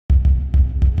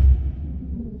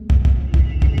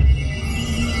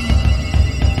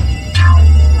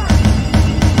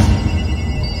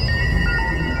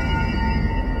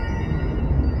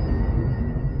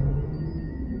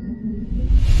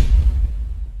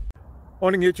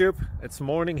Morning YouTube, it's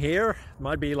morning here. It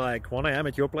might be like 1 a.m.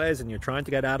 at your place and you're trying to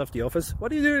get out of the office.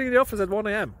 What are you doing in the office at 1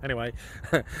 a.m? Anyway,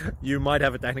 you might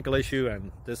have a technical issue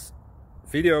and this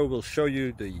video will show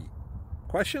you the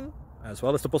question as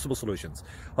well as the possible solutions.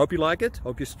 Hope you like it,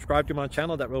 hope you subscribe to my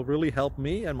channel. That will really help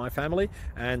me and my family,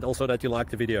 and also that you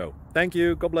like the video. Thank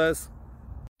you, God bless.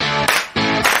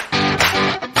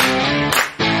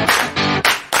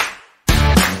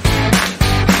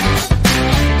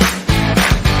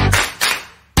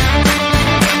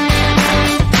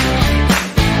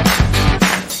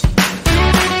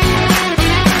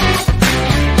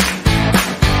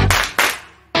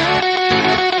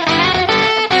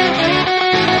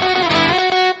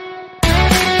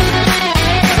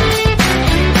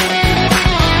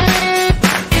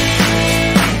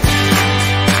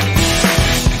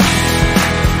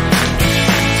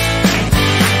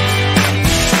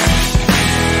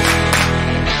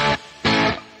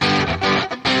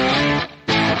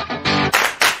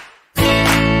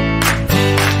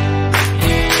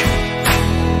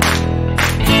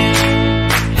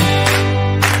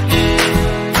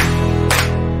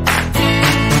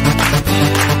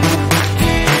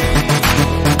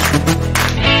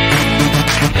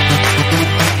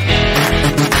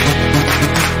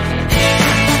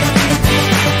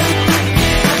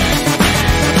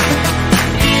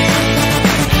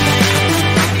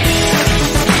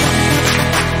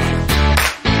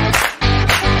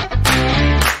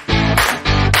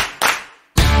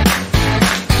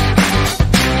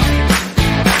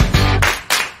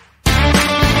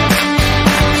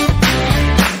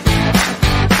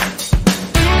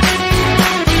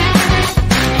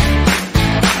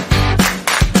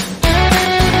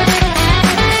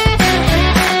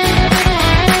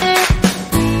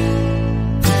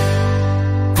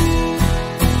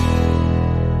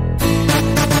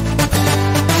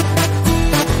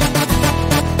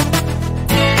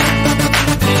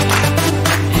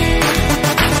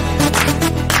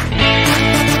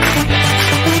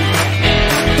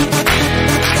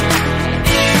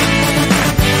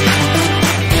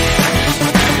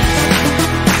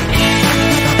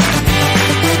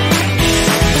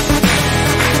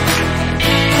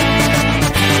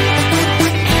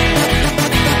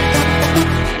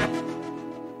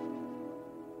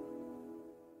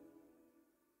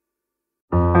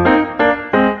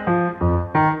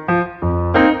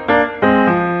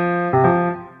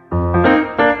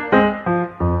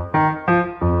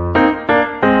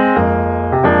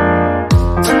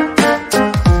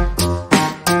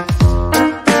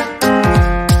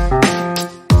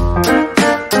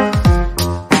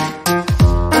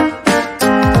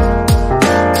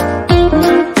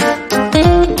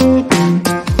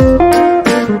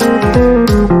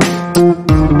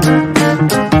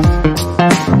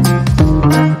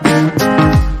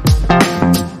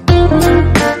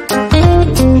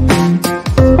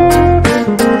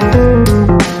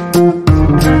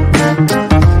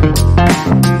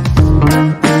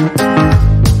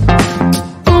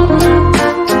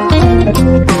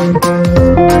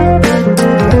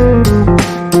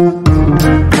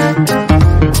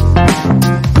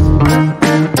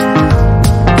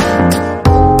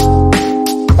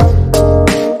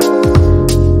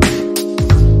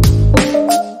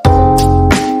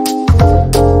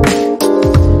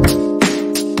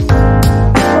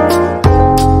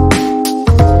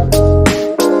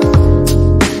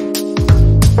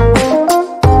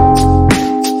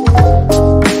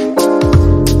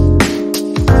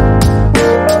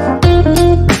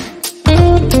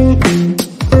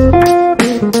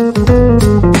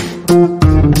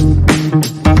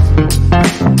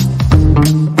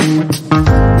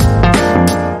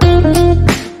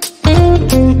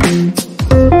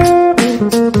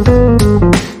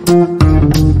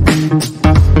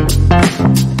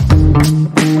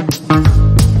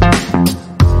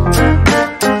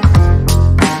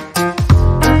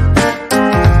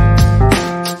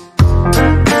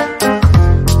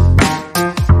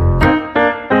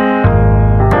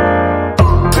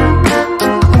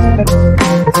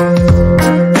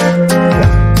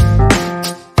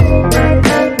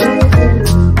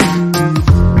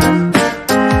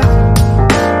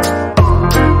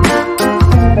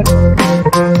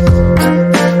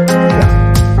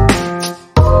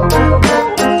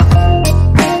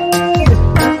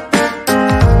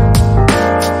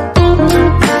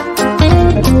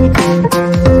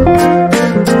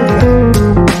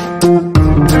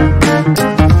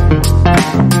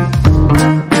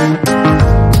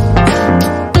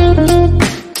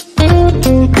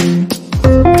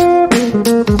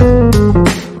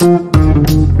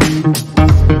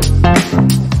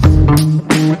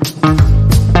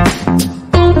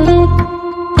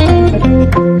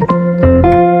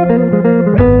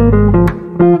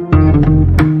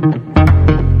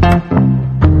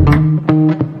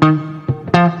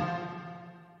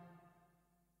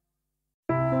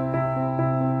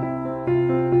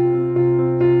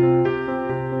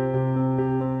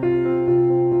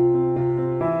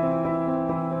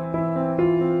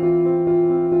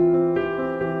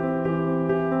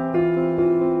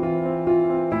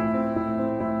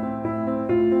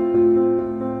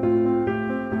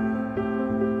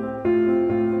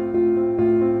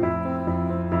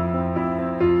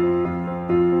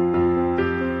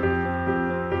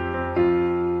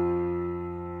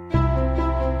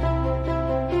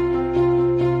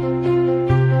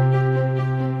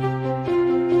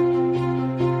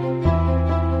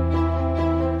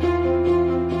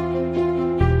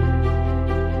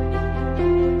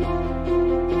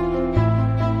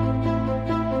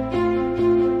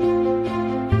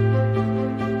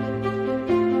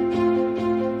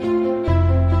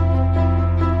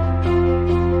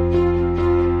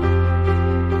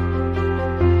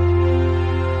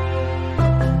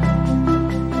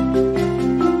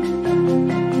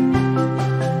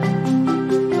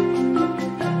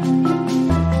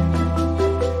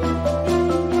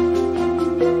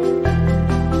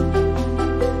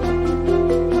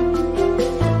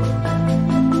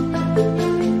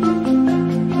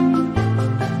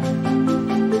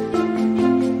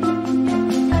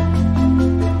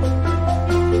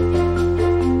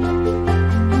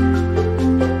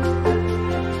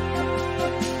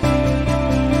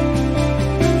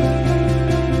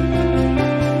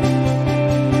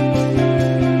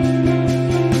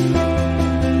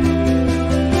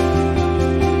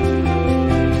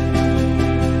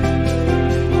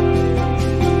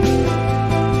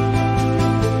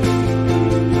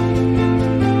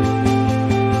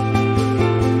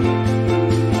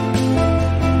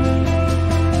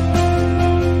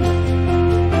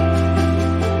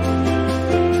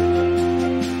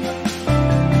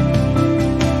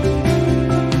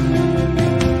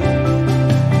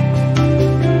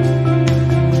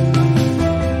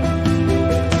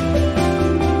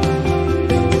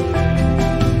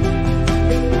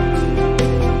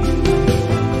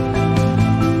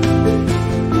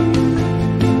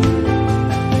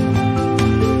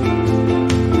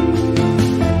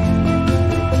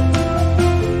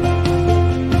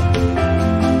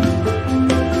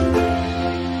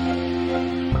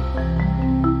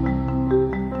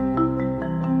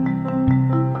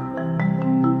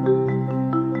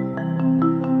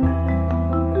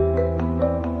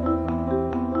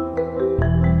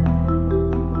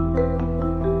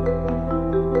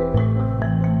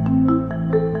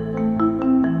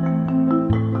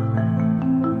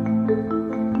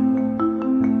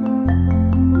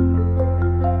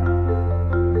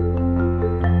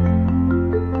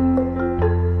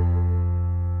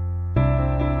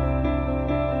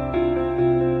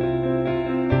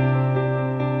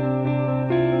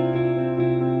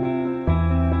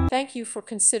 Thank you for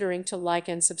considering to like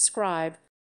and subscribe.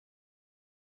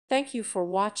 Thank you for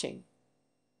watching.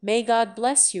 May God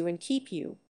bless you and keep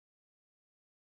you.